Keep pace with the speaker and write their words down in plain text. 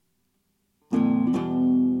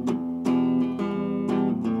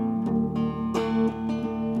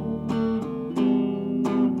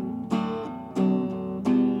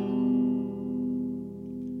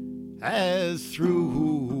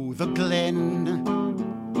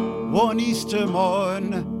glen one Easter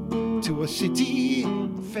morn, to a city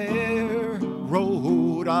fair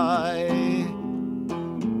rode I.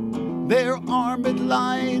 Their armed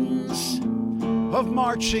lines of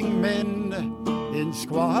marching men in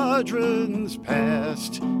squadrons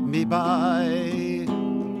passed me by.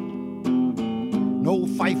 No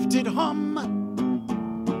fife did hum,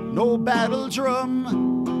 no battle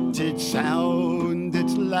drum did sound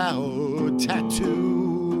its loud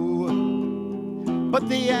tattoo, but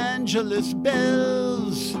the Angelus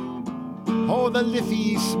bells or the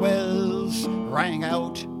Liffey swells rang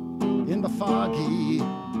out in the foggy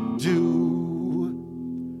dew.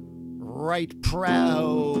 Right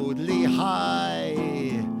proudly high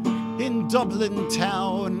in Dublin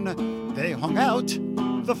town they hung out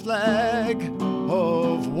the flag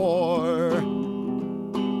of war.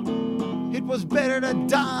 It was better to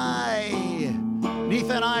die neath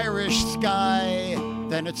an Irish sky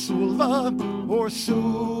than at Sulva or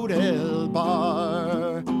Sudelbar.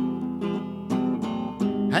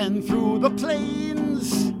 And through the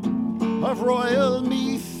plains of Royal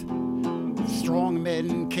Meath, strong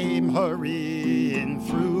men came hurrying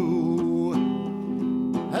through,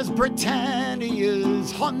 as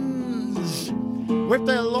Britannia's Huns with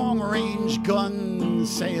their long-range guns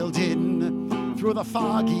sailed in through the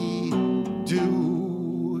foggy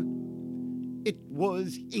dew. It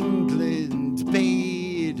was England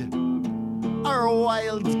bade our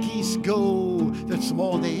wild geese go, that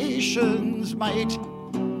small nations might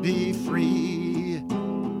be free,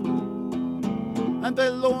 and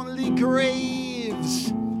their lonely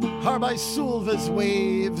graves are by Sulva's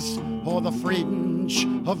waves or the fringe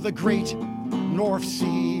of the great North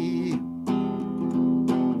Sea.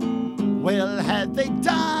 Well, had they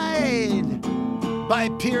died by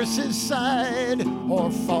Pierce's side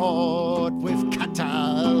or fought with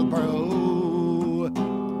Cattalbro,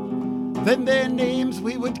 then their names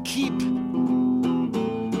we would keep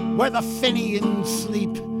where the Fenians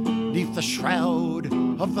sleep neath the shroud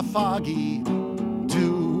of the foggy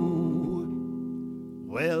dew.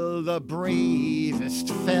 Well, the bravest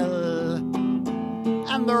fell,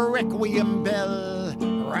 and the requiem bell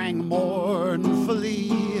rang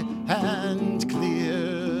mournfully and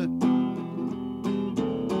clear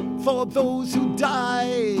for those who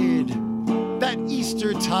died that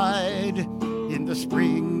Easter tide in the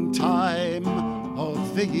springtime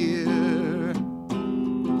of the year.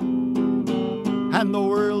 And the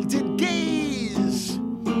world did gaze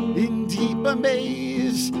in deep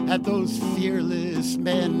amaze at those fearless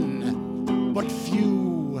men, but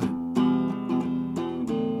few,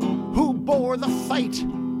 who bore the fight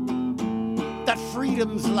that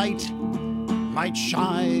freedom's light might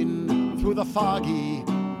shine through the foggy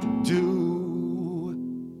dew.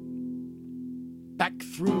 Back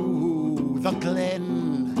through the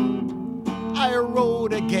glen I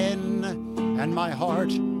rode again, and my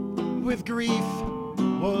heart with grief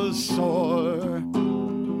was sore,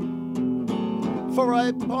 for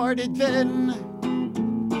I parted then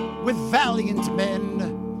with valiant men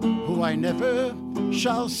who I never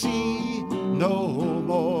shall see no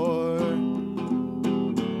more.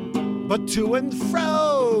 But to and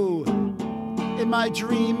fro in my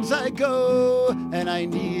dreams I go, and I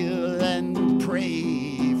kneel and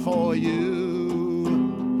pray for you.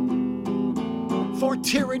 For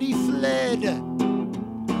tyranny fled,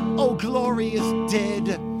 oh glorious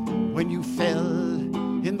dead, when you fell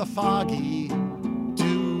in the foggy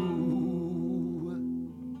dew.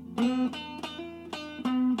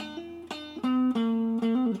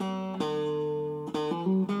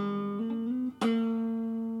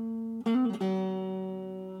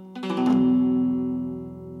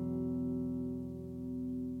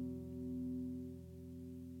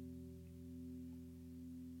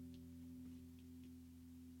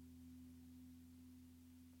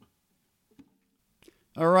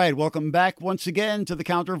 All right, welcome back once again to the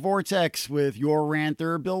Counter Vortex with your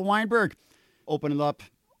ranter, Bill Weinberg. Opening up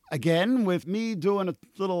again with me doing a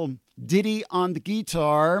little ditty on the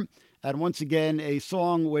guitar, and once again a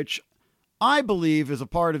song which I believe is a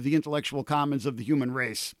part of the intellectual commons of the human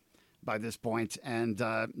race by this point, and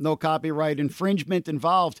no copyright infringement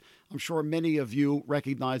involved. I'm sure many of you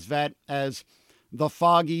recognize that as The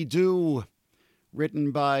Foggy Dew,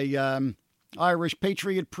 written by Irish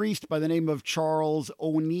patriot priest by the name of Charles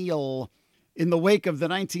O'Neill in the wake of the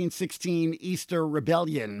 1916 Easter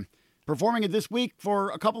Rebellion. Performing it this week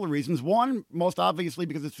for a couple of reasons. One, most obviously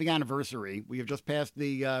because it's the anniversary. We have just passed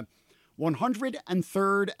the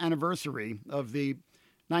 103rd anniversary of the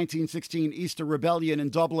 1916 Easter Rebellion in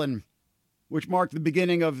Dublin, which marked the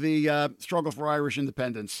beginning of the struggle for Irish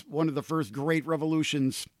independence, one of the first great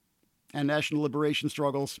revolutions and national liberation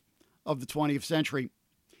struggles of the 20th century.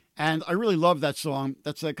 And I really love that song.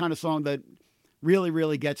 That's the kind of song that really,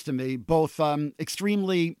 really gets to me, both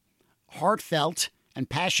extremely heartfelt and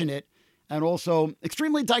passionate, and also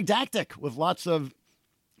extremely didactic with lots of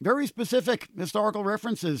very specific historical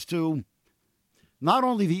references to not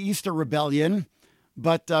only the Easter Rebellion,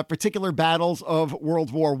 but particular battles of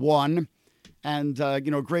World War I and,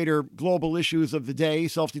 greater global issues of the day,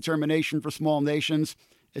 self-determination for small nations,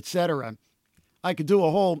 etc. I could do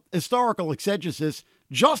a whole historical exegesis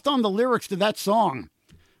just on the lyrics to that song,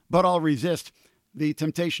 but I'll resist the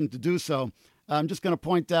temptation to do so. I'm just going to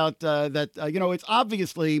point out that, it's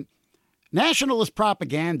obviously nationalist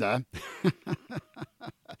propaganda.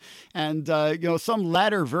 And, some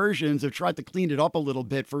latter versions have tried to clean it up a little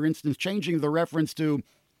bit. For instance, changing the reference to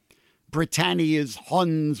Britannia's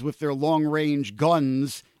Huns with their long-range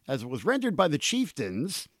guns, as it was rendered by the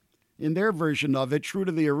Chieftains in their version of it, true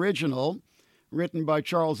to the original, written by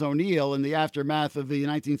Charles O'Neill in the aftermath of the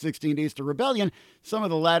 1916 Easter Rebellion. Some of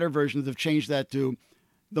the latter versions have changed that to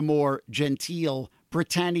the more genteel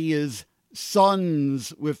Britannia's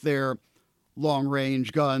sons with their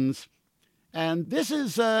long-range guns. And this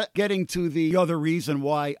is getting to the other reason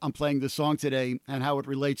why I'm playing this song today and how it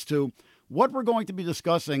relates to what we're going to be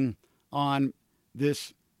discussing on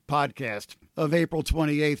this podcast of April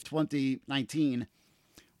 28th, 2019,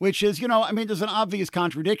 which is, there's an obvious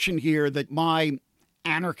contradiction here that my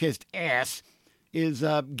anarchist ass is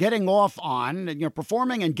getting off on,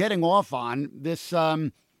 performing and getting off on this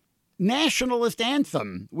nationalist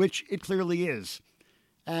anthem, which it clearly is.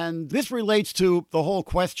 And this relates to the whole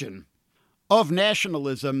question of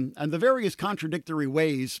nationalism and the various contradictory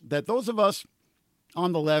ways that those of us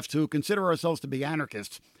on the left who consider ourselves to be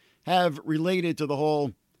anarchists have related to the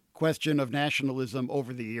whole question of nationalism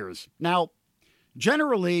over the years. Now,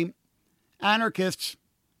 generally, anarchists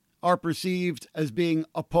are perceived as being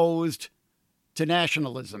opposed to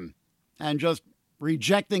nationalism and just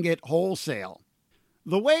rejecting it wholesale.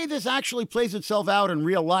 The way this actually plays itself out in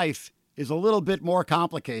real life is a little bit more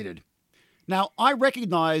complicated. Now, I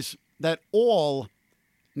recognize that all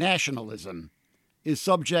nationalism is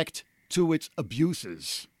subject to its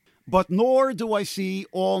abuses, but nor do I see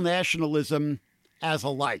all nationalism as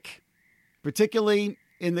alike, particularly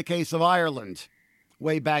in the case of Ireland,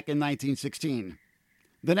 way back in 1916.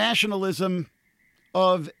 The nationalism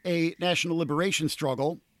of a national liberation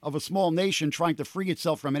struggle, of a small nation trying to free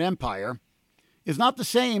itself from an empire, is not the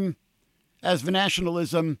same as the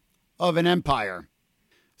nationalism of an empire.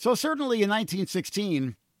 So certainly in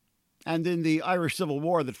 1916, and in the Irish Civil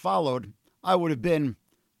War that followed, I would have been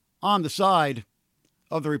on the side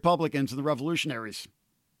of the Republicans and the revolutionaries.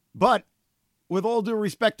 But with all due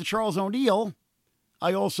respect to Charles O'Neill,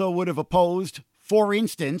 I also would have opposed, for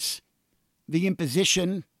instance, the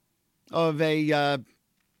imposition of a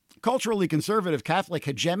culturally conservative Catholic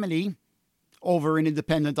hegemony over an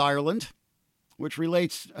independent Ireland, which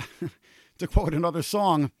relates, to quote another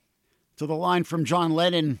song, to the line from John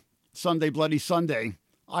Lennon, Sunday Bloody Sunday,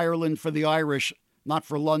 Ireland for the Irish, not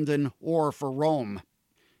for London or for Rome.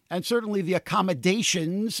 And certainly the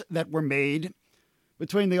accommodations that were made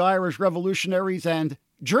between the Irish revolutionaries and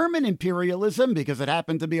German imperialism, because it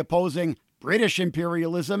happened to be opposing British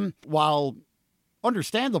imperialism, while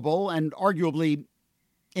understandable and arguably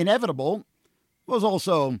inevitable, was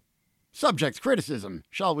also subject to criticism,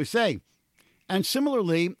 shall we say. And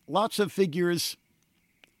similarly, lots of figures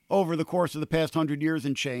over the course of the past 100 years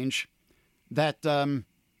and change that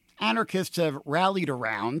anarchists have rallied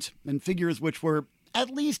around, and figures which were at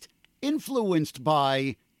least influenced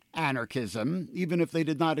by anarchism, even if they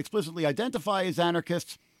did not explicitly identify as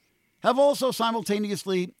anarchists, have also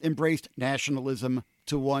simultaneously embraced nationalism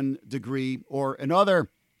to one degree or another.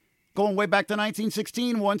 Going way back to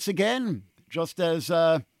 1916, once again, just as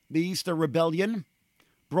the Easter Rebellion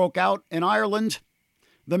broke out in Ireland,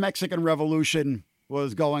 the Mexican Revolution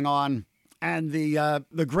was going on, and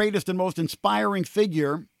the greatest and most inspiring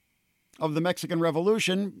figure of the Mexican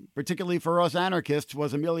Revolution, particularly for us anarchists,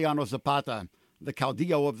 was Emiliano Zapata, the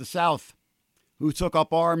caudillo of the South, who took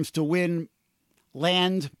up arms to win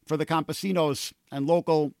land for the campesinos and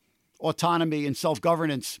local autonomy and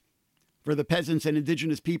self-governance for the peasants and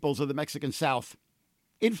indigenous peoples of the Mexican South,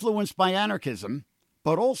 influenced by anarchism,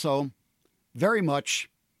 but also very much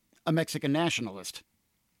a Mexican nationalist,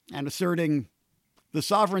 and asserting the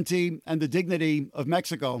sovereignty and the dignity of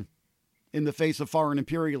Mexico in the face of foreign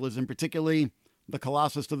imperialism, particularly the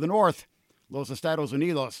Colossus to the north, Los Estados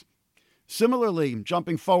Unidos. Similarly,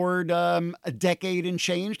 jumping forward a decade and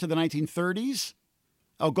change to the 1930s,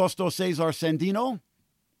 Augusto Cesar Sandino,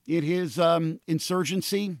 in his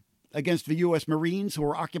insurgency against the U.S. Marines who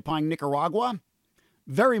were occupying Nicaragua,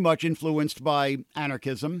 very much influenced by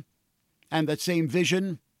anarchism and that same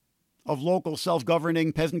vision of local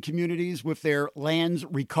self-governing peasant communities with their lands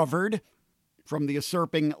recovered from the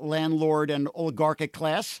usurping landlord and oligarchic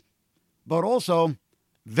class, but also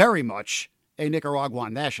very much a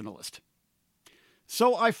Nicaraguan nationalist.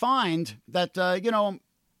 So I find that,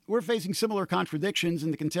 we're facing similar contradictions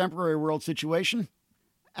in the contemporary world situation,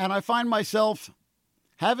 and I find myself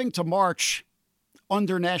having to march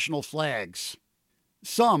under national flags,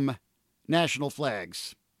 some national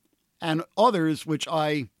flags, and others which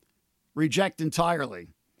I reject entirely.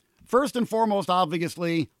 First and foremost,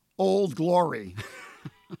 obviously, Old Glory.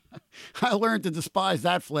 I learned to despise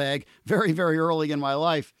that flag very, very early in my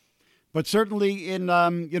life. But certainly in,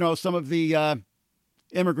 some of the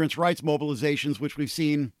immigrants' rights mobilizations, which we've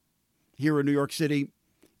seen here in New York City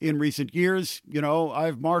in recent years,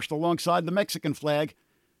 I've marched alongside the Mexican flag.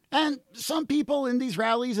 And some people in these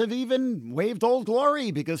rallies have even waved Old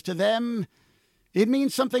Glory because to them, it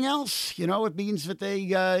means something else. It means that they,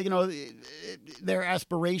 their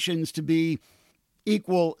aspirations to be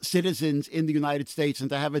equal citizens in the United States and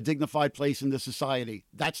to have a dignified place in the society.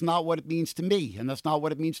 That's not what it means to me, and that's not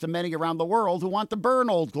what it means to many around the world who want to burn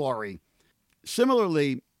Old Glory.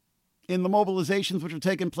 Similarly, in the mobilizations which have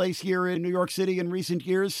taken place here in New York City in recent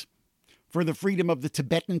years for the freedom of the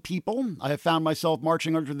Tibetan people, I have found myself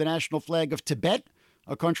marching under the national flag of Tibet,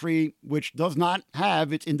 a country which does not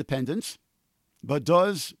have its independence, but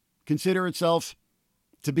does consider itself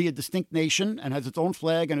to be a distinct nation and has its own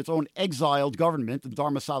flag and its own exiled government in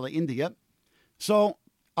Dharamsala, India. So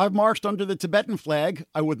I've marched under the Tibetan flag.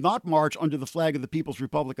 I would not march under the flag of the People's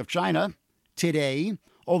Republic of China today,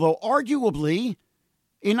 although arguably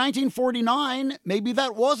in 1949, maybe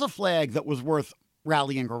that was a flag that was worth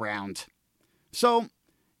rallying around. So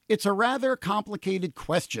it's a rather complicated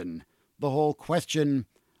question, the whole question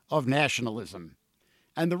of nationalism.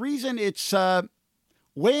 And the reason it's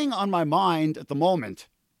weighing on my mind at the moment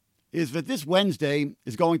is that this Wednesday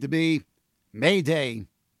is going to be May Day,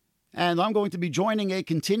 and I'm going to be joining a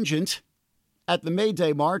contingent at the May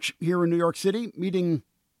Day March here in New York City, meeting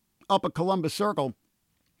up at Columbus Circle,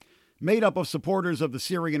 made up of supporters of the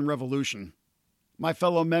Syrian Revolution, my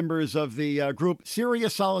fellow members of the group Syria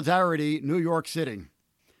Solidarity New York City.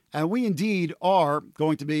 And we indeed are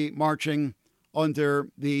going to be marching under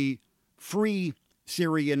the Free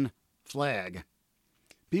Syrian flag.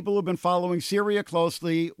 People who've been following Syria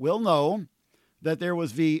closely will know that there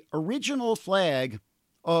was the original flag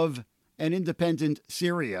of an independent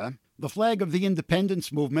Syria, the flag of the independence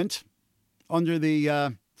movement under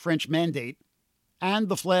the French Mandate, and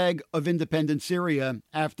the flag of independent Syria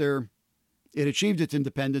after it achieved its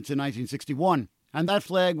independence in 1961. And that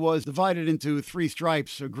flag was divided into three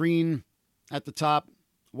stripes, a green at the top,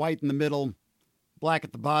 white in the middle, black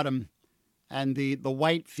at the bottom, and the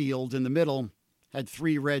white field in the middle had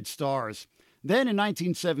three red stars. Then in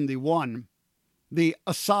 1971, the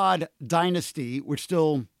Assad dynasty, which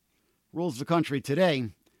still rules the country today,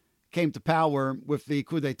 came to power with the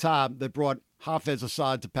coup d'etat that brought Hafez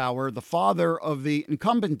Assad to power, the father of the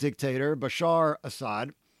incumbent dictator, Bashar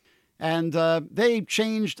Assad. And they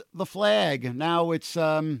changed the flag. Now it's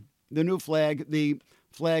the new flag, the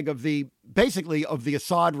flag of basically of the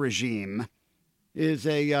Assad regime, is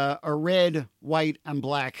a red, white, and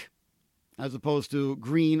black, as opposed to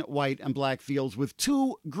green, white, and black fields with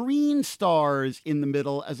two green stars in the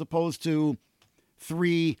middle, as opposed to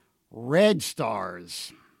three red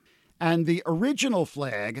stars. And the original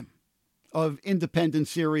flag of independent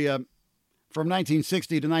Syria from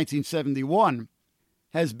 1960 to 1971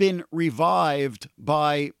 has been revived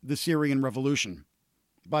by the Syrian Revolution,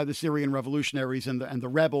 by the Syrian revolutionaries and the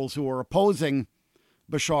rebels who are opposing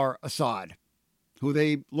Bashar Assad, who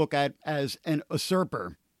they look at as an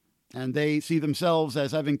usurper. And they see themselves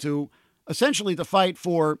as having to essentially to fight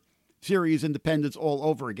for Syria's independence all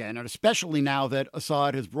over again, and especially now that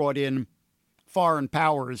Assad has brought in foreign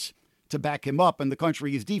powers to back him up, and the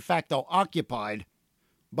country is de facto occupied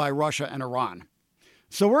by Russia and Iran.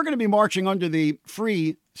 So we're going to be marching under the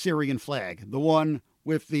Free Syrian flag, the one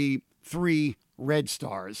with the three red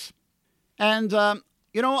stars. And,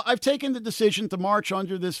 I've taken the decision to march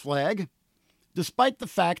under this flag, despite the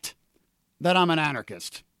fact that I'm an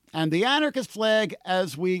anarchist. And the anarchist flag,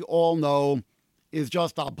 as we all know, is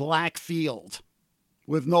just a black field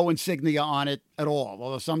with no insignia on it at all.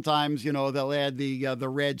 Although sometimes, they'll add the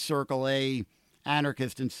red circle A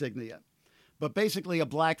anarchist insignia. But basically a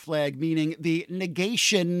black flag, meaning the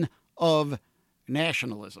negation of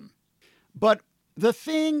nationalism. But the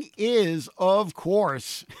thing is, of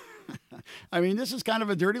course, I mean, this is kind of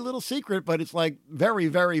a dirty little secret, but it's like very,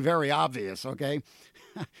 very, very obvious, okay?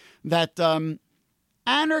 That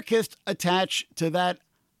Anarchists attach to that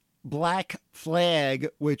black flag,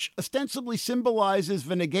 which ostensibly symbolizes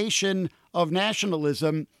the negation of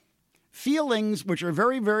nationalism, feelings which are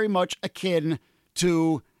very, very much akin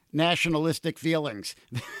to nationalistic feelings.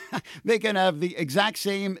 They can have the exact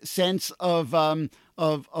same sense of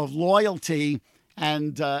loyalty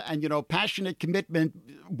and passionate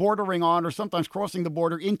commitment, bordering on or sometimes crossing the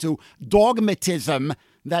border into dogmatism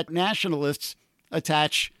that nationalists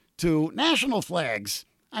attach to national flags.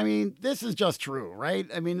 I mean, this is just true, right?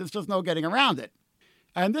 I mean, there's just no getting around it.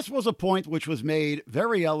 And this was a point which was made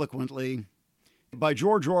very eloquently by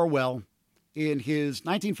George Orwell in his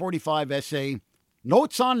 1945 essay,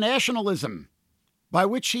 Notes on Nationalism, by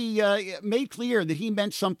which he made clear that he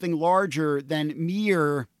meant something larger than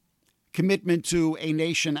mere commitment to a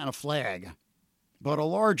nation and a flag, but a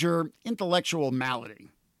larger intellectual malady.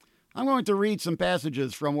 I'm going to read some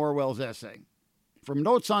passages from Orwell's essay. From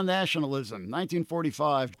Notes on Nationalism,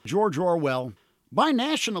 1945, George Orwell. By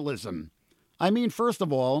nationalism, I mean, first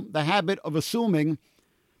of all, the habit of assuming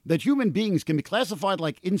that human beings can be classified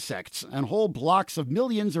like insects and whole blocks of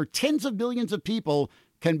millions or tens of millions of people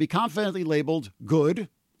can be confidently labeled good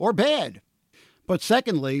or bad. But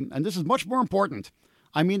secondly, and this is much more important,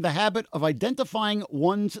 I mean the habit of identifying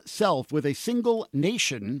one's self with a single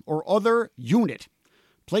nation or other unit,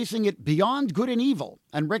 placing it beyond good and evil,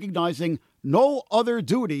 and recognizing no other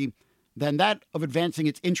duty than that of advancing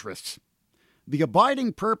its interests. The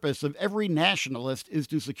abiding purpose of every nationalist is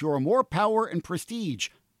to secure more power and prestige,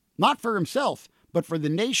 not for himself, but for the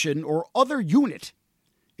nation or other unit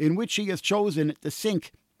in which he has chosen to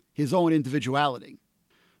sink his own individuality.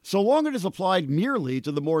 So long it is applied merely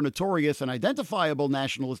to the more notorious and identifiable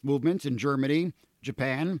nationalist movements in Germany,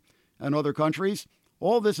 Japan, and other countries,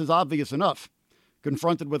 all this is obvious enough.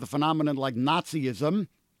 Confronted with a phenomenon like Nazism,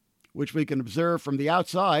 which we can observe from the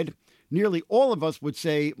outside, nearly all of us would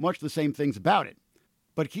say much the same things about it.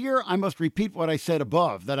 But here I must repeat what I said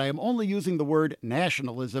above, that I am only using the word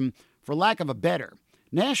nationalism for lack of a better.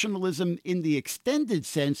 Nationalism, in the extended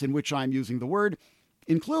sense in which I'm using the word,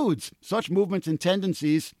 includes such movements and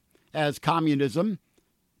tendencies as communism,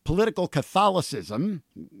 political Catholicism,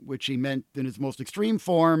 which he meant in its most extreme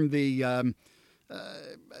form, the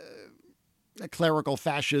clerical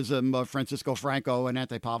fascism of Francisco Franco and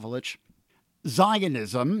Ante Pavlovich,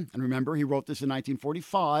 Zionism, and remember, he wrote this in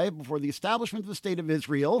 1945 before the establishment of the State of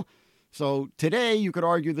Israel. So today you could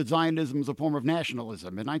argue that Zionism is a form of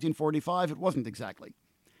nationalism. In 1945, it wasn't exactly.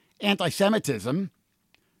 Anti-Semitism,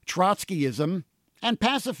 Trotskyism, and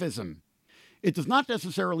pacifism. It does not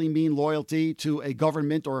necessarily mean loyalty to a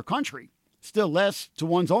government or a country, still less to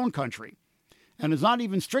one's own country. And it's not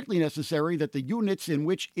even strictly necessary that the units in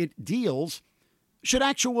which it deals should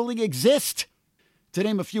actually exist. To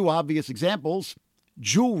name a few obvious examples,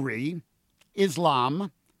 Jewry,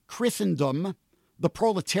 Islam, Christendom, the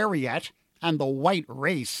proletariat, and the white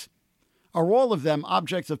race are all of them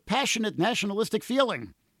objects of passionate nationalistic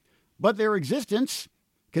feeling. But their existence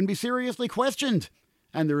can be seriously questioned,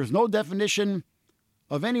 and there is no definition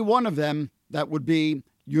of any one of them that would be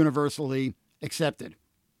universally accepted.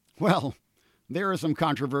 Well, there are some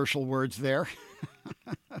controversial words there.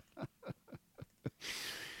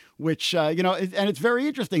 Which, and it's very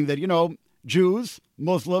interesting that, Jews,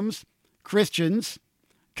 Muslims, Christians,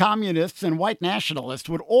 communists, and white nationalists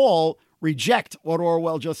would all reject what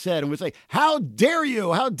Orwell just said and would say, how dare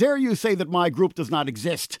you say that my group does not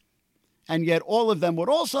exist? And yet all of them would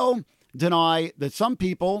also deny that some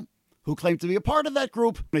people who claim to be a part of that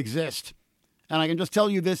group exist. And I can just tell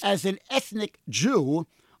you this, as an ethnic Jew,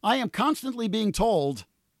 I am constantly being told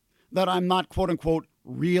that I'm not, quote unquote,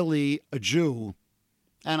 really a Jew.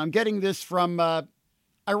 And I'm getting this from,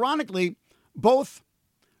 ironically, both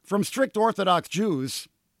from strict Orthodox Jews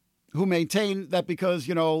who maintain that because,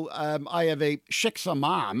 I have a shiksa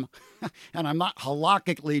mom and I'm not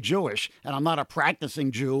halakhically Jewish and I'm not a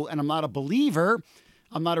practicing Jew and I'm not a believer,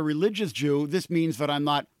 I'm not a religious Jew, this means that I'm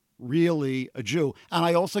not really a Jew. And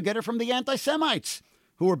I also get it from the anti-Semites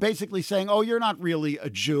who are basically saying, oh, you're not really a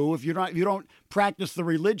Jew. If you don't practice the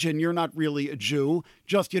religion, you're not really a Jew.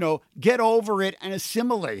 Just, get over it and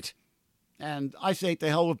assimilate. And I say to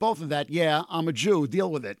hell with both of that. Yeah, I'm a Jew.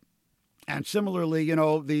 Deal with it. And similarly,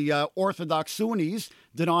 the Orthodox Sunnis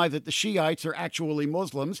deny that the Shiites are actually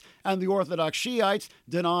Muslims, and the Orthodox Shiites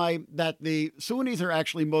deny that the Sunnis are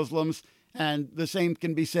actually Muslims. And the same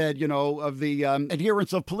can be said, of the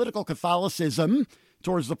adherents of political Catholicism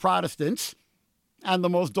towards the Protestants, and the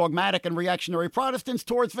most dogmatic and reactionary Protestants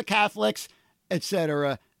towards the Catholics,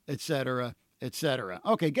 etc., etc., etc.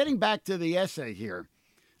 Okay, getting back to the essay here.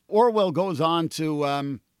 Orwell goes on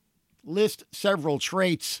to list several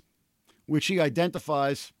traits which he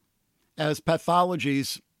identifies as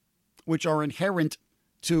pathologies which are inherent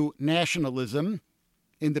to nationalism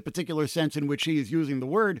in the particular sense in which he is using the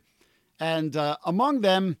word. And among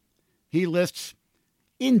them, he lists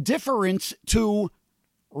indifference to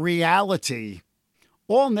reality.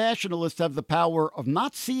 All nationalists have the power of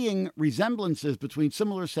not seeing resemblances between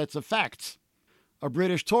similar sets of facts. A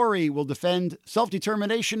British Tory will defend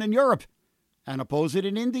self-determination in Europe and oppose it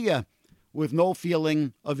in India with no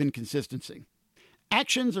feeling of inconsistency.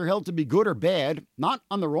 Actions are held to be good or bad, not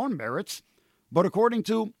on their own merits, but according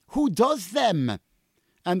to who does them.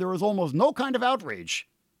 And there is almost no kind of outrage.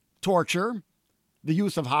 Torture, the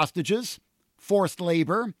use of hostages, forced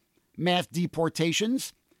labor, mass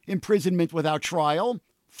deportations, imprisonment without trial,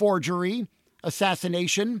 forgery,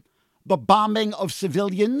 assassination, the bombing of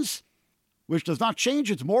civilians, which does not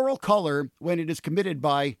change its moral color when it is committed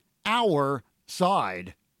by our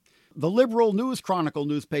side. The Liberal News Chronicle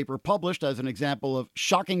newspaper published, as an example of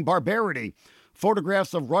shocking barbarity,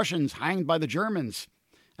 photographs of Russians hanged by the Germans,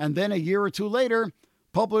 and then a year or two later,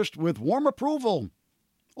 published with warm approval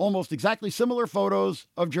almost exactly similar photos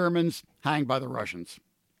of Germans hanged by the Russians.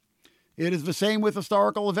 It is the same with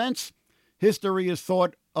historical events. History is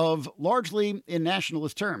thought of largely in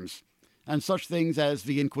nationalist terms, and such things as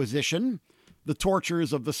the Inquisition, the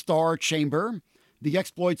tortures of the Star Chamber, the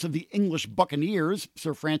exploits of the English buccaneers,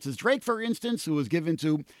 Sir Francis Drake, for instance, who was given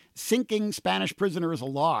to sinking Spanish prisoners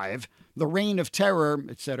alive, the Reign of Terror,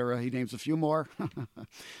 etc., he names a few more,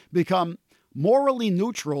 become morally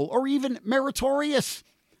neutral or even meritorious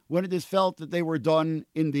when it is felt that they were done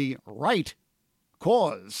in the right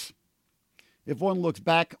cause. If one looks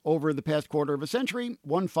back over the past quarter of a century,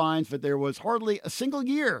 one finds that there was hardly a single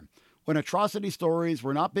year when atrocity stories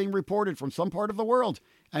were not being reported from some part of the world,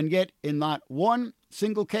 and yet in not one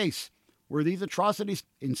single case were these atrocities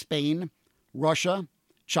in Spain, Russia,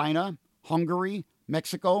 China, Hungary,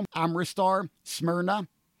 Mexico, Amritsar, Smyrna,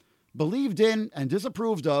 believed in and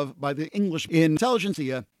disapproved of by the English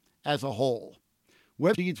intelligentsia as a whole.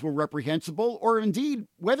 Whether deeds were reprehensible or indeed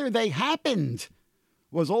whether they happened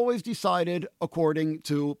was always decided according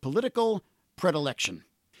to political predilection.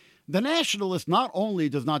 The nationalist not only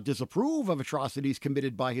does not disapprove of atrocities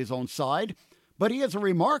committed by his own side, but he has a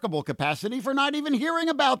remarkable capacity for not even hearing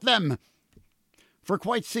about them. For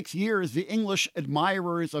quite 6 years, the English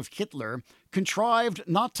admirers of Hitler contrived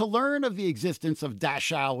not to learn of the existence of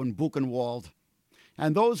Dachau and Buchenwald.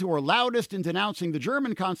 And those who are loudest in denouncing the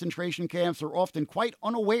German concentration camps are often quite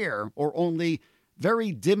unaware, or only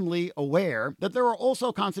very dimly aware, that there are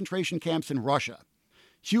also concentration camps in Russia.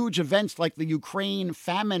 Huge events like the Ukraine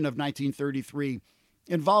famine of 1933,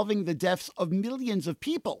 involving the deaths of millions of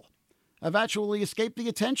people, have actually escaped the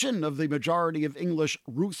attention of the majority of English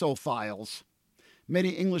Russophiles. Many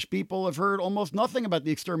English people have heard almost nothing about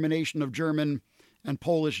the extermination of German and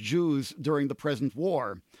Polish Jews during the present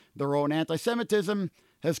war. Their own anti-Semitism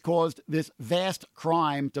has caused this vast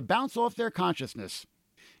crime to bounce off their consciousness.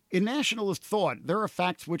 In nationalist thought, there are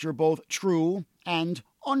facts which are both true and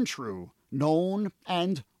untrue, known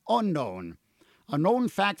and unknown. A known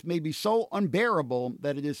fact may be so unbearable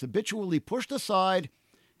that it is habitually pushed aside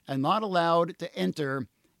and not allowed to enter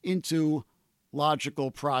into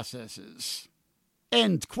logical processes.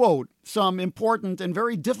 End quote. Some important and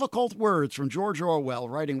very difficult words from George Orwell,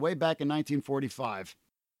 writing way back in 1945,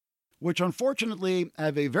 which unfortunately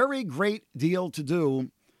have a very great deal to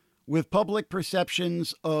do with public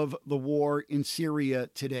perceptions of the war in Syria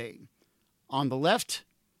today. On the left,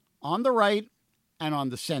 on the right, and on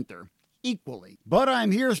the center, equally. But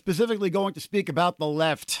I'm here specifically going to speak about the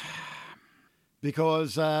left,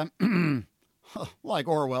 because, like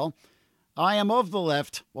Orwell, I am of the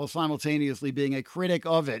left while simultaneously being a critic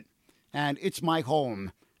of it, and it's my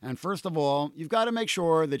home. And first of all, you've got to make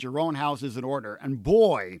sure that your own house is in order. And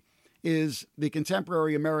boy, is the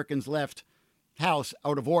contemporary American's left house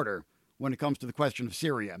out of order when it comes to the question of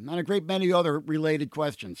Syria, and a great many other related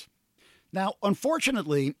questions. Now,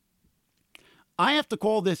 unfortunately, I have to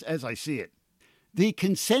call this as I see it. The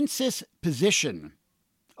consensus position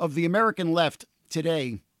of the American left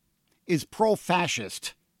today is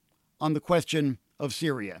pro-fascist on the question of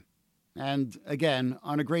Syria. And again,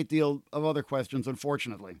 on a great deal of other questions,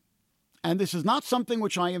 unfortunately. And this is not something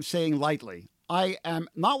which I am saying lightly. I am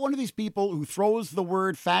not one of these people who throws the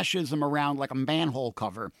word fascism around like a manhole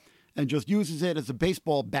cover and just uses it as a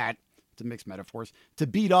baseball bat, to mix metaphors, to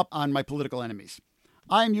beat up on my political enemies.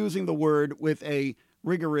 I'm using the word with a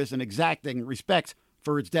rigorous and exacting respect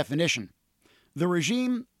for its definition. The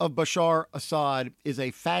regime of Bashar Assad is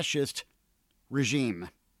a fascist regime,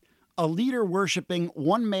 a leader-worshipping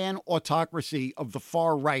one-man autocracy of the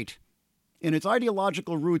far right, in its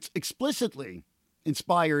ideological roots explicitly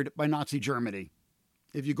inspired by Nazi Germany,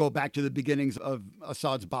 if you go back to the beginnings of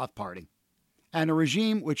Assad's Ba'ath Party, and a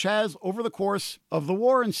regime which has, over the course of the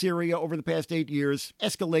war in Syria over the past 8 years,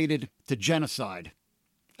 escalated to genocide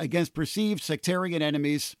against perceived sectarian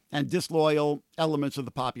enemies and disloyal elements of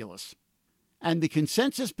the populace. And the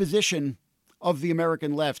consensus position of the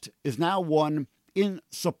American left is now one in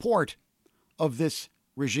support of this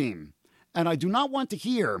regime. And I do not want to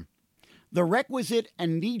hear the requisite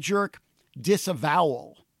and knee-jerk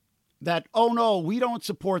disavowal that, oh no, we don't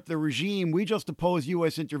support the regime, we just oppose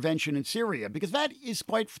U.S. intervention in Syria, because that is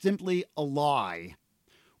quite simply a lie.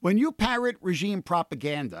 When you parrot regime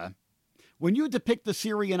propaganda, when you depict the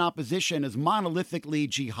Syrian opposition as monolithically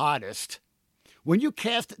jihadist, when you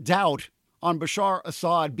cast doubt on Bashar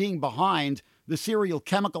Assad being behind the serial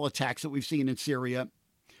chemical attacks that we've seen in Syria,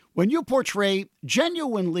 when you portray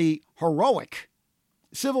genuinely heroic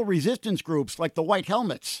civil resistance groups like the White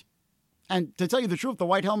Helmets, and to tell you the truth, the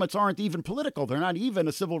White Helmets aren't even political. They're not even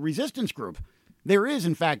a civil resistance group. There is,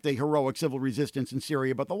 in fact, a heroic civil resistance in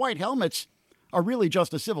Syria, but the White Helmets are really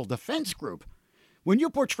just a civil defense group. When you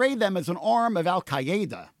portray them as an arm of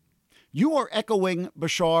al-Qaeda, you are echoing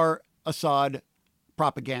Bashar Assad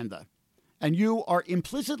propaganda, and you are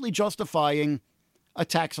implicitly justifying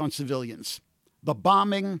attacks on civilians, the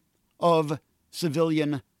bombing of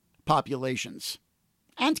civilian populations,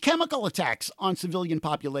 and chemical attacks on civilian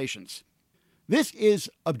populations. This is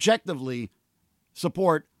objectively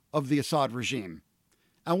support of the Assad regime.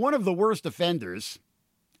 And one of the worst offenders,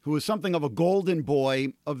 who is something of a golden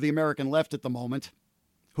boy of the American left at the moment,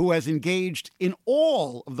 who has engaged in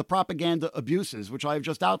all of the propaganda abuses which I have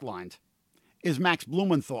just outlined, is Max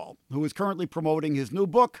Blumenthal, who is currently promoting his new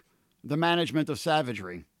book, The Management of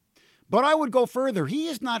Savagery. But I would go further. He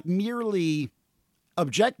is not merely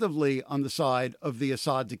objectively on the side of the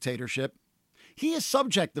Assad dictatorship. He is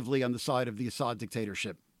subjectively on the side of the Assad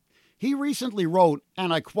dictatorship. He recently wrote,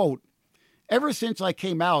 and I quote, "Ever since I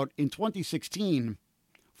came out in 2016,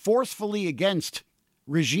 forcefully against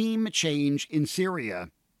regime change in Syria,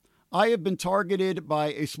 I have been targeted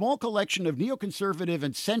by a small collection of neoconservative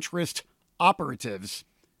and centrist operatives,"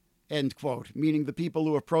 end quote, meaning the people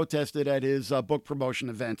who have protested at his book promotion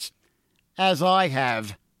events, "as I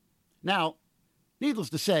have." Now, needless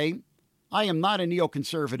to say, I am not a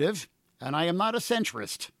neoconservative, and I am not a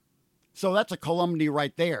centrist. So that's a calumny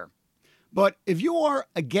right there. But if you are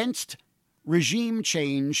against regime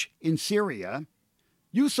change in Syria,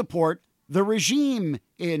 you support the regime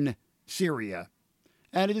in Syria.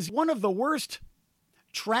 And it is one of the worst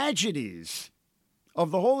tragedies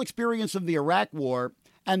of the whole experience of the Iraq War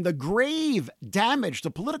and the grave damage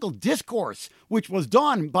to political discourse which was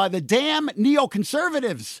done by the damn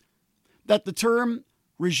neoconservatives that the term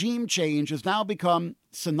regime change has now become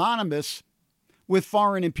synonymous with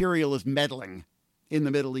foreign imperialist meddling in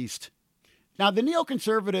the Middle East. Now, the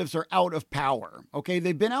neoconservatives are out of power, okay?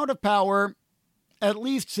 They've been out of power at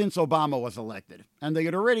least since Obama was elected, and they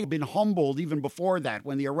had already been humbled even before that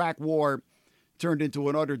when the Iraq War turned into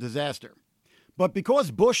an utter disaster. But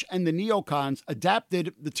because Bush and the neocons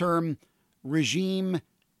adapted the term regime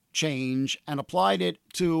change and applied it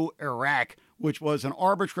to Iraq, which was an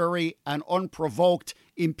arbitrary and unprovoked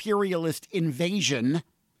imperialist invasion,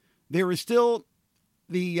 there is still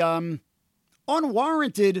the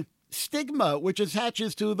unwarranted stigma which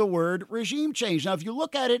attaches to the word regime change. Now, if you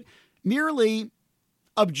look at it merely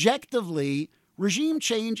objectively, regime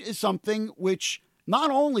change is something which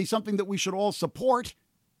not only something that we should all support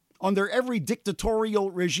under every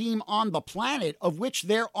dictatorial regime on the planet, of which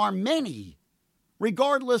there are many,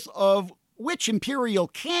 regardless of which imperial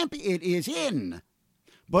camp it is in,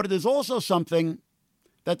 but it is also something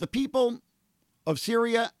that the people of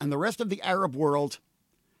Syria and the rest of the Arab world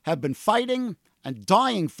have been fighting and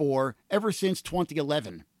dying for ever since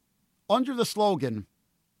 2011, under the slogan,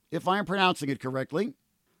 if I am pronouncing it correctly,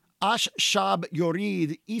 Ash-Shab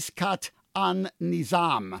Yorid Iskat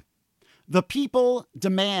an-Nizam. The people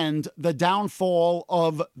demand the downfall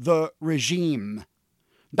of the regime.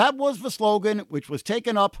 That was the slogan which was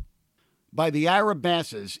taken up by the Arab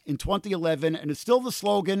masses in 2011, and is still the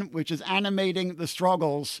slogan which is animating the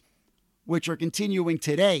struggles which are continuing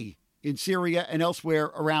today in Syria and elsewhere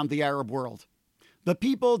around the Arab world. The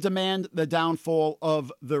people demand the downfall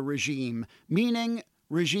of the regime, meaning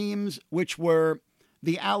regimes which were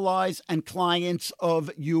the allies and clients of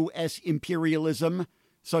U.S. imperialism,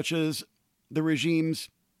 such as the regimes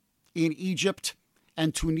in Egypt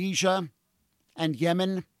and Tunisia and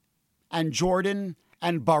Yemen and Jordan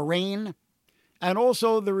and Bahrain, and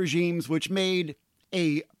also the regimes which made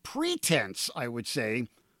a pretense, I would say,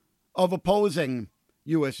 of opposing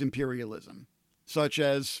U.S. imperialism, such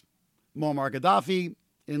as Muammar Gaddafi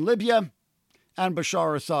in Libya and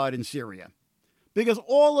Bashar Assad in Syria. Because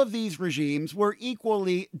all of these regimes were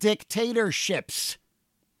equally dictatorships.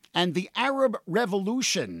 And the Arab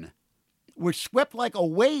Revolution, which swept like a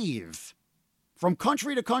wave from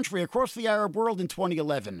country to country across the Arab world in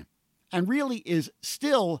 2011, and really is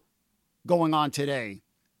still going on today,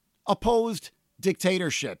 opposed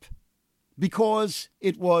dictatorship because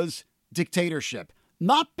it was dictatorship.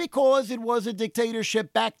 Not because it was a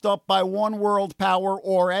dictatorship backed up by one world power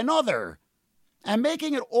or another. And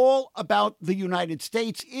making it all about the United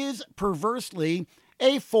States is perversely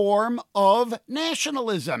a form of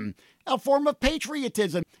nationalism, a form of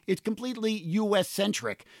patriotism. It's completely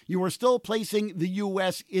U.S.-centric. You are still placing the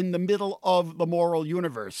U.S. in the middle of the moral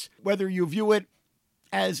universe, whether you view it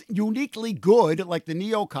as uniquely good, like the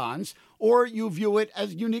neocons, or you view it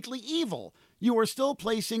as uniquely evil. You are still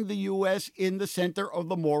placing the U.S. in the center of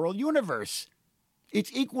the moral universe.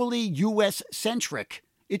 It's equally U.S.-centric.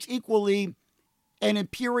 It's equally an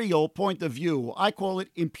imperial point of view. I call it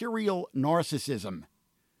imperial narcissism.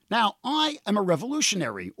 Now, I am a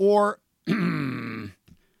revolutionary, or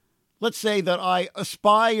let's say that I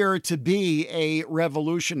aspire to be a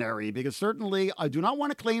revolutionary, because certainly I do not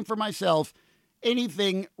want to claim for myself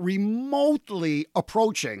anything remotely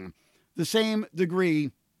approaching the same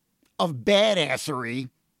degree of badassery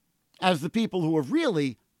as the people who have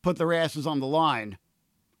really put their asses on the line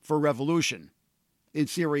for revolution in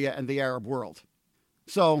Syria and the Arab world.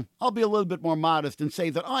 So I'll be a little bit more modest and say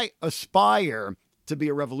that I aspire to be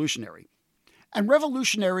a revolutionary. And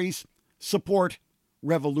revolutionaries support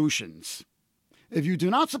revolutions. If you do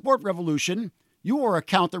not support revolution, you are a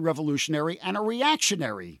counter-revolutionary and a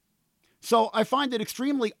reactionary. So I find it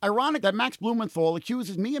extremely ironic that Max Blumenthal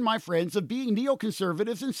accuses me and my friends of being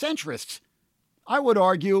neoconservatives and centrists. I would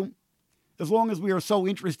argue, as long as we are so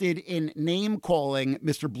interested in name-calling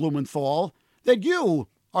Mr. Blumenthal, that you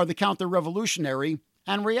are the counter-revolutionary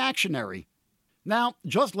and reactionary. Now,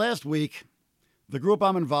 just last week, the group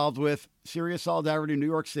I'm involved with, Syria Solidarity New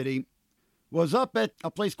York City, was up at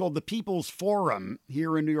a place called the People's Forum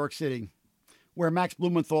here in New York City, where Max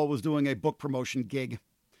Blumenthal was doing a book promotion gig.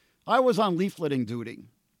 I was on leafleting duty.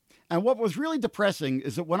 And what was really depressing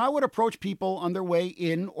is that when I would approach people on their way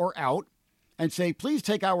in or out and say, please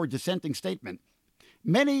take our dissenting statement,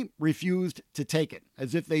 many refused to take it,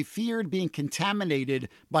 as if they feared being contaminated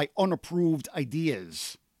by unapproved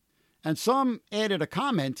ideas. And some added a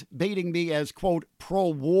comment baiting me as, quote,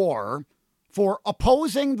 pro-war for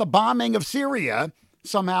opposing the bombing of Syria.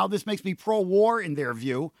 Somehow this makes me pro-war in their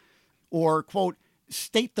view, or, quote,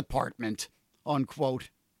 State Department, unquote.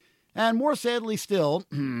 And more sadly still,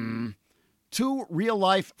 two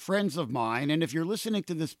real-life friends of mine, and if you're listening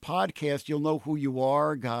to this podcast, you'll know who you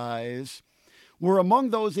are, guys, were among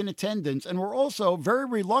those in attendance and were also very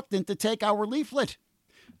reluctant to take our leaflet.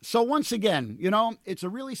 So once again, it's a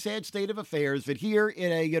really sad state of affairs that here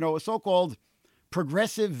in a so-called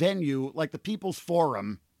progressive venue like the People's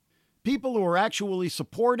Forum, people who are actually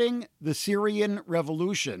supporting the Syrian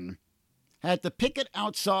revolution had to picket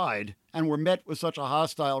outside and were met with such a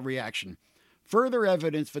hostile reaction. Further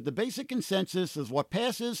evidence that the basic consensus is what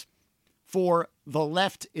passes for the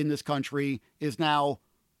left in this country is now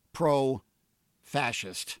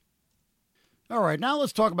pro-fascist. All right, now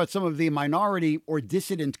let's talk about some of the minority or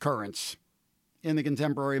dissident currents in the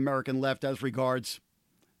contemporary American left as regards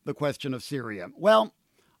the question of Syria. Well,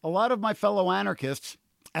 a lot of my fellow anarchists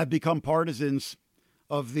have become partisans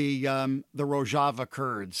of the Rojava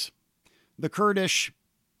Kurds, the Kurdish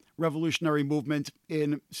revolutionary movement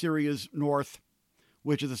in Syria's north,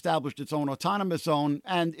 which has established its own autonomous zone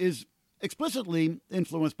and is explicitly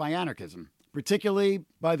influenced by anarchism, particularly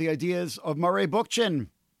by the ideas of Murray Bookchin,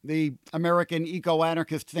 the American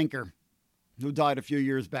eco-anarchist thinker who died a few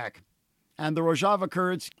years back. And the Rojava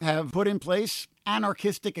Kurds have put in place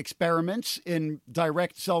anarchistic experiments in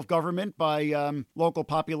direct self-government by local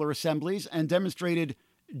popular assemblies and demonstrated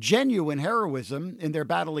genuine heroism in their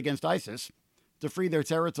battle against ISIS to free their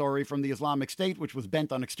territory from the Islamic State, which was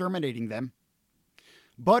bent on exterminating them.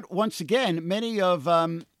 But once again, many of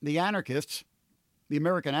the anarchists, the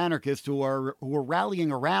American anarchists who are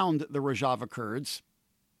rallying around the Rojava Kurds,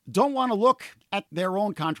 don't want to look at their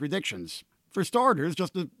own contradictions. For starters,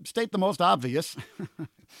 just to state the most obvious,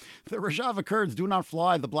 the Rojava Kurds do not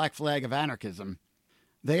fly the black flag of anarchism.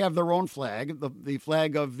 They have their own flag, the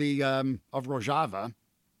flag of Rojava,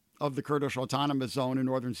 of the Kurdish Autonomous Zone in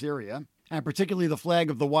northern Syria, and particularly the flag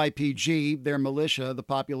of the YPG, their militia, the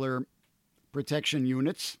Popular Protection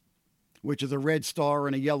Units, which is a red star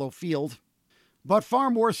and a yellow field. But far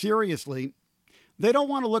more seriously, They don't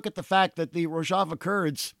want to look at the fact that the Rojava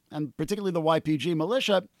Kurds, and particularly the YPG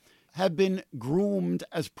militia, have been groomed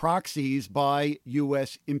as proxies by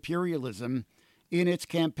U.S. imperialism in its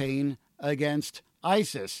campaign against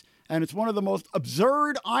ISIS. And it's one of the most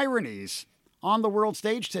absurd ironies on the world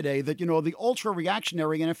stage today that, the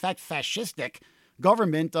ultra-reactionary and, in fact, fascistic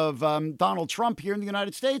government of Donald Trump here in the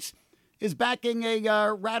United States is backing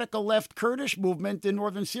a radical left Kurdish movement in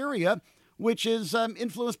northern Syria, which is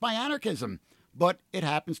influenced by anarchism. But it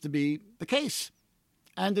happens to be the case.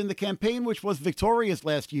 And in the campaign, which was victorious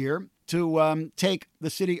last year to take the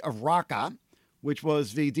city of Raqqa, which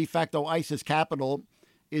was the de facto ISIS capital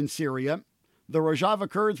in Syria, the Rojava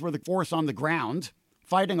Kurds were the force on the ground,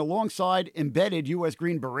 fighting alongside embedded U.S.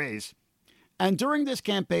 Green Berets. And during this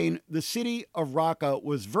campaign, the city of Raqqa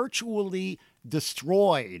was virtually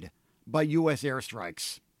destroyed by U.S.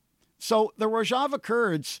 airstrikes. So the Rojava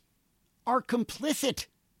Kurds are complicit,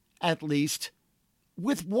 at least,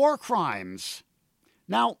 with war crimes.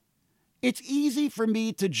 Now, it's easy for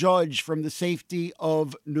me to judge from the safety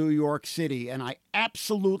of New York City, and I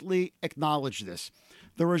absolutely acknowledge this.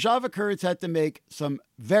 The Rojava Kurds had to make some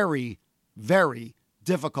very, very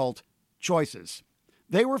difficult choices.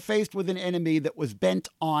 They were faced with an enemy that was bent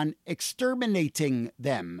on exterminating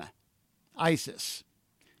them, ISIS.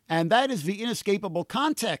 And that is the inescapable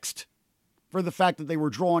context for the fact that they were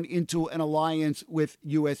drawn into an alliance with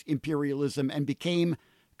U.S. imperialism and became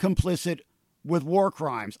complicit with war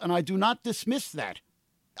crimes. And I do not dismiss that.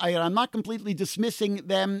 I'm not completely dismissing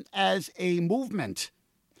them as a movement.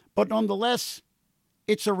 But nonetheless,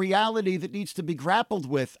 it's a reality that needs to be grappled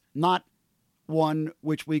with, not one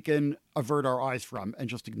which we can avert our eyes from and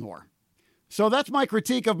just ignore. So that's my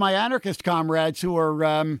critique of my anarchist comrades who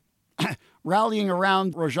are rallying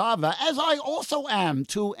around Rojava, as I also am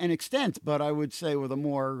to an extent, but I would say with a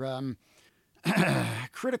more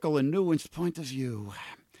critical and nuanced point of view.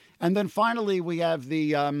 And then finally, we have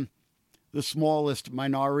the smallest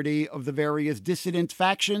minority of the various dissident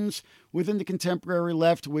factions within the contemporary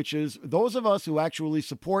left, which is those of us who actually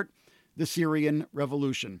support the Syrian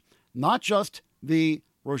revolution. Not just the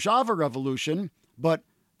Rojava revolution, but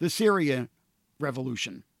the Syrian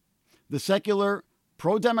revolution. The secular,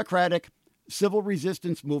 pro-democratic, civil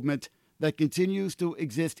resistance movement that continues to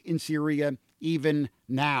exist in Syria even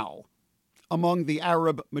now among the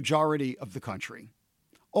Arab majority of the country.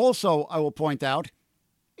 Also, I will point out,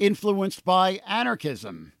 influenced by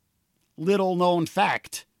anarchism, little known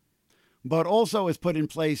fact, but also has put in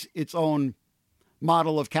place its own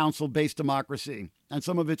model of council-based democracy. And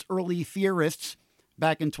some of its early theorists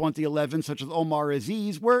back in 2011, such as Omar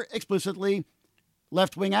Aziz, were explicitly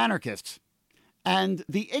left-wing anarchists. And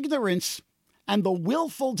the ignorance and the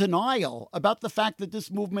willful denial about the fact that this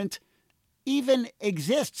movement even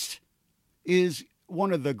exists is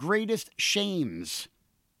one of the greatest shames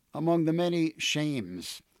among the many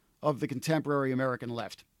shames of the contemporary American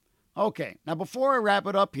left. Okay, now before I wrap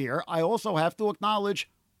it up here, I also have to acknowledge,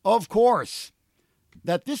 of course,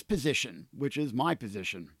 that this position, which is my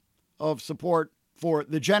position, of support for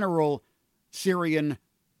the general Syrian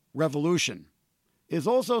revolution, is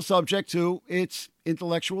also subject to its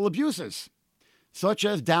intellectual abuses, such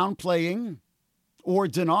as downplaying or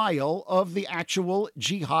denial of the actual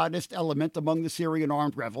jihadist element among the Syrian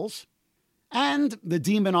armed rebels, and the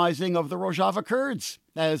demonizing of the Rojava Kurds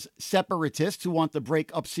as separatists who want to break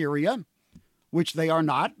up Syria, which they are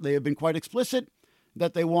not. They have been quite explicit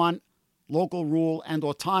that they want local rule and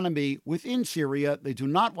autonomy within Syria. They do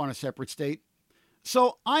not want a separate state.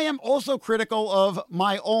 So I am also critical of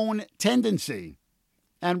my own tendency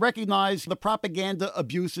and recognize the propaganda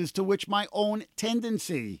abuses to which my own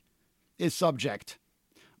tendency is subject.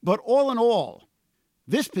 But all in all,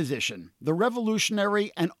 this position, the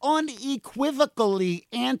revolutionary and unequivocally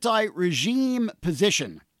anti-regime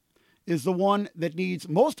position, is the one that needs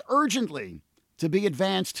most urgently to be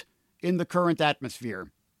advanced in the current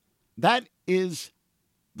atmosphere. That is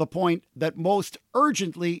the point that most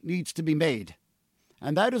urgently needs to be made.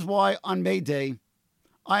 And that is why on May Day,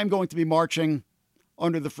 I am going to be marching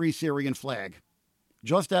under the Free Syrian flag.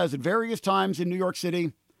 Just as at various times in New York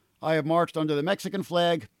City, I have marched under the Mexican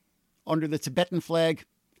flag, under the Tibetan flag,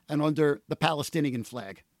 and under the Palestinian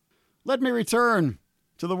flag. Let me return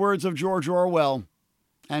to the words of George Orwell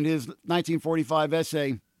and his 1945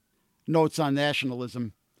 essay, Notes on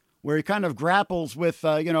Nationalism, where he kind of grapples with,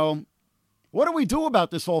 what do we do about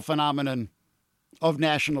this whole phenomenon of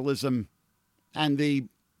nationalism and the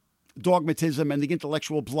dogmatism and the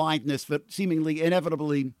intellectual blindness that seemingly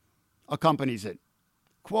inevitably accompanies it?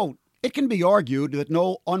 Quote, "It can be argued that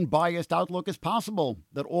no unbiased outlook is possible,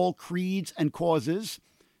 that all creeds and causes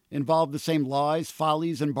involve the same lies,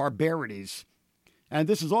 follies, and barbarities. and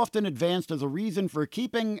this is often advanced as a reason for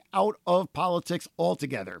keeping out of politics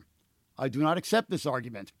altogether. I do not accept this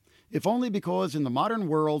argument, if only because in the modern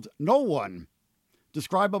world, no one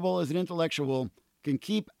describable as an intellectual can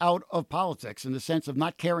keep out of politics in the sense of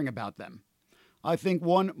not caring about them. I think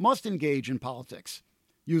one must engage in politics,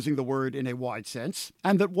 using the word in a wide sense,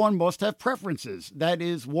 and that one must have preferences. That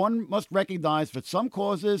is, one must recognize that some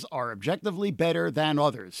causes are objectively better than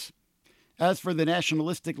others. As for the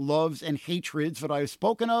nationalistic loves and hatreds that I have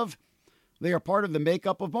spoken of, they are part of the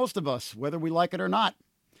makeup of most of us, whether we like it or not.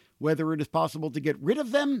 Whether it is possible to get rid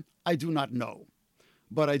of them, I do not know.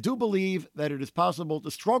 But I do believe that it is possible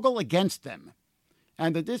to struggle against them,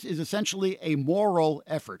 and that this is essentially a moral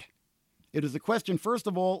effort. It is a question, first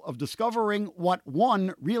of all, of discovering what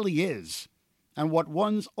one really is, and what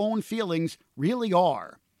one's own feelings really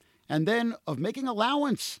are, and then of making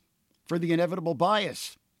allowance for the inevitable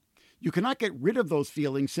bias. You cannot get rid of those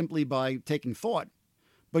feelings simply by taking thought,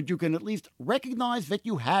 but you can at least recognize that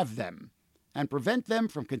you have them and prevent them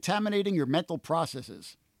from contaminating your mental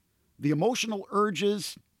processes. The emotional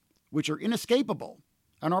urges, which are inescapable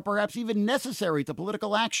and are perhaps even necessary to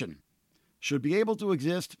political action, should be able to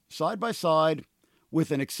exist side by side with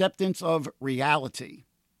an acceptance of reality.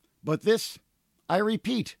 But this, I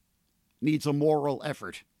repeat, needs a moral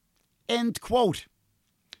effort. End quote.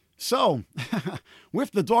 So,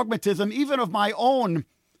 with the dogmatism even of my own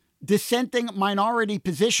dissenting minority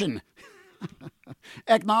position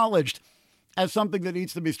acknowledged as something that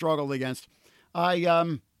needs to be struggled against,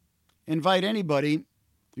 I invite anybody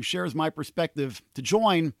who shares my perspective to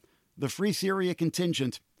join the Free Syria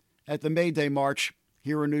contingent at the May Day March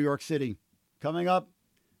here in New York City. Coming up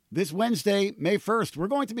this Wednesday, May 1st, we're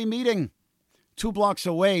going to be meeting 2 blocks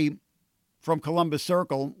away from Columbus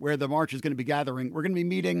Circle, where the march is going to be gathering. We're going to be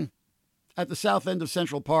meeting at the south end of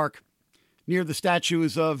Central Park, near the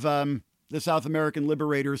statues of the South American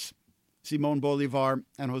liberators, Simón Bolívar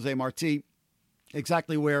and José Martí,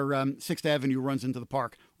 exactly where 6th Avenue runs into the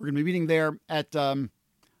park. We're going to be meeting there at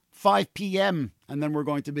 5 p.m., and then we're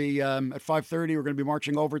going to be, at 5:30, we're going to be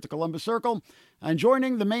marching over to Columbus Circle and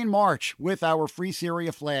joining the main march with our Free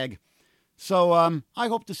Syria flag. So I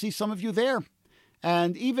hope to see some of you there.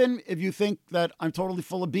 And even if you think that I'm totally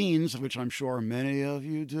full of beans, which I'm sure many of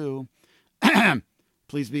you do,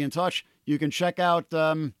 please be in touch. You can check out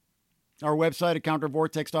our website at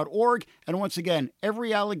countervortex.org. And once again,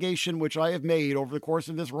 every allegation which I have made over the course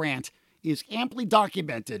of this rant is amply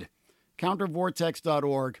documented.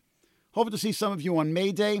 Countervortex.org. Hope to see some of you on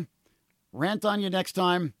May Day. Rant on you next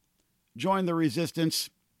time. Join the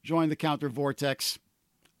resistance. Join the Countervortex.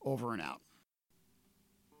 Over and out.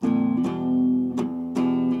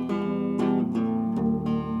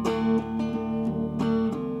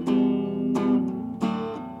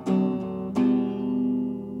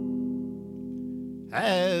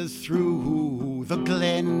 As through the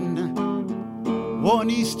glen, one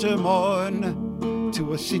Easter morn,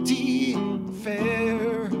 to a city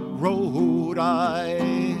fair rode I.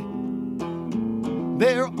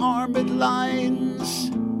 Their armed lines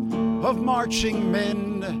of marching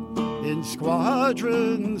men in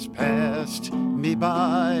squadrons passed me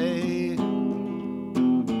by.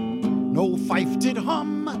 No fife did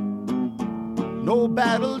hum, no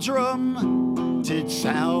battle drum did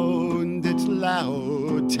sound its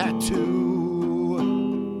loud tattoo,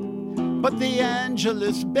 but the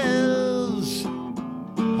Angelus bells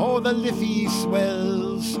or the Liffey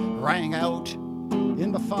swells rang out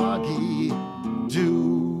in the foggy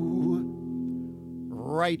dew.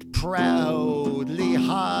 Right proudly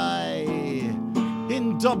high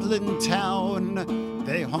in Dublin town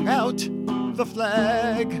they hung out the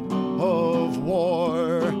flag of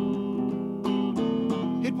war.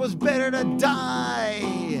 It was better to die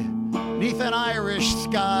neath an Irish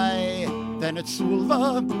sky than at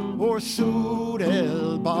Sulva or Sudelbar.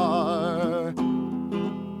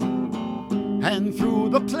 And through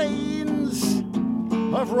the plains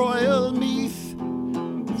of Royal Meath,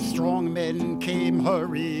 strong men came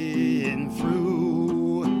hurrying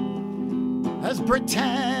through, as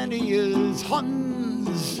Britannia's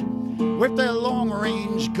Huns with their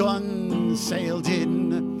long-range guns sailed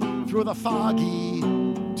in through the foggy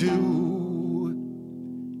dew.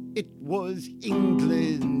 It was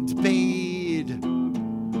England bade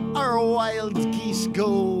our wild geese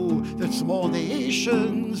go, that small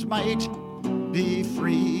nations might be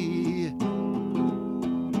free.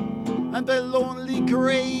 And their lonely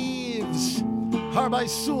graves are by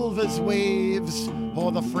Sulva's waves,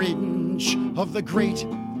 or the fringe of the great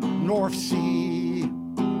North Sea.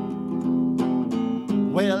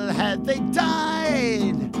 Well, had they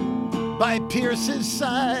died by Pierce's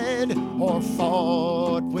side or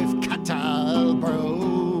fought with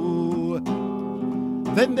Cattalbro.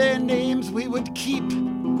 Then their names we would keep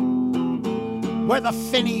where the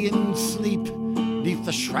Fenians sleep, 'neath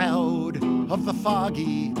the shroud of the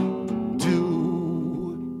foggy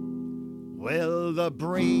dew. Well, the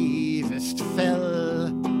bravest fell,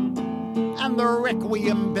 and the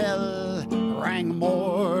requiem bell rang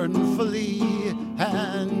mournfully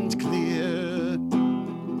and clear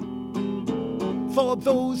for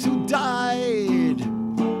those who died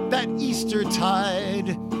that Easter tide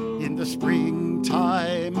in the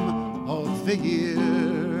springtime of the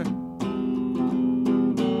year.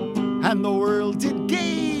 And the world did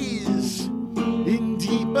gaze in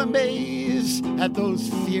deep amaze at those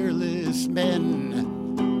fearless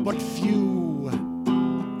men, but few,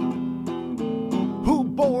 who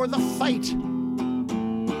bore the fight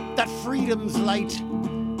that freedom's light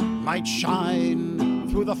might shine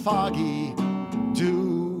through the foggy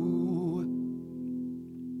dew.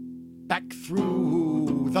 Back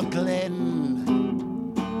through the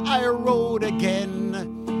glen I rode again,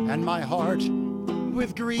 and my heart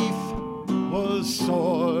with grief was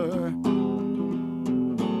sore,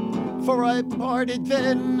 for I parted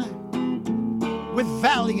then with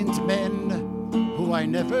valiant men who I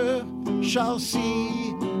never shall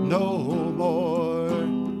see no more.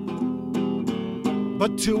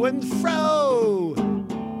 But to and fro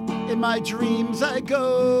in my dreams I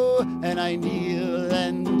go, and I kneel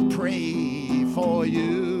and pray for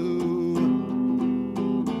you.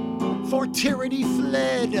 For tyranny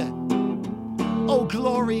fled, oh,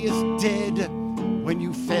 glory is dead when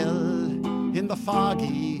you fell in the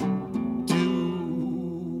foggy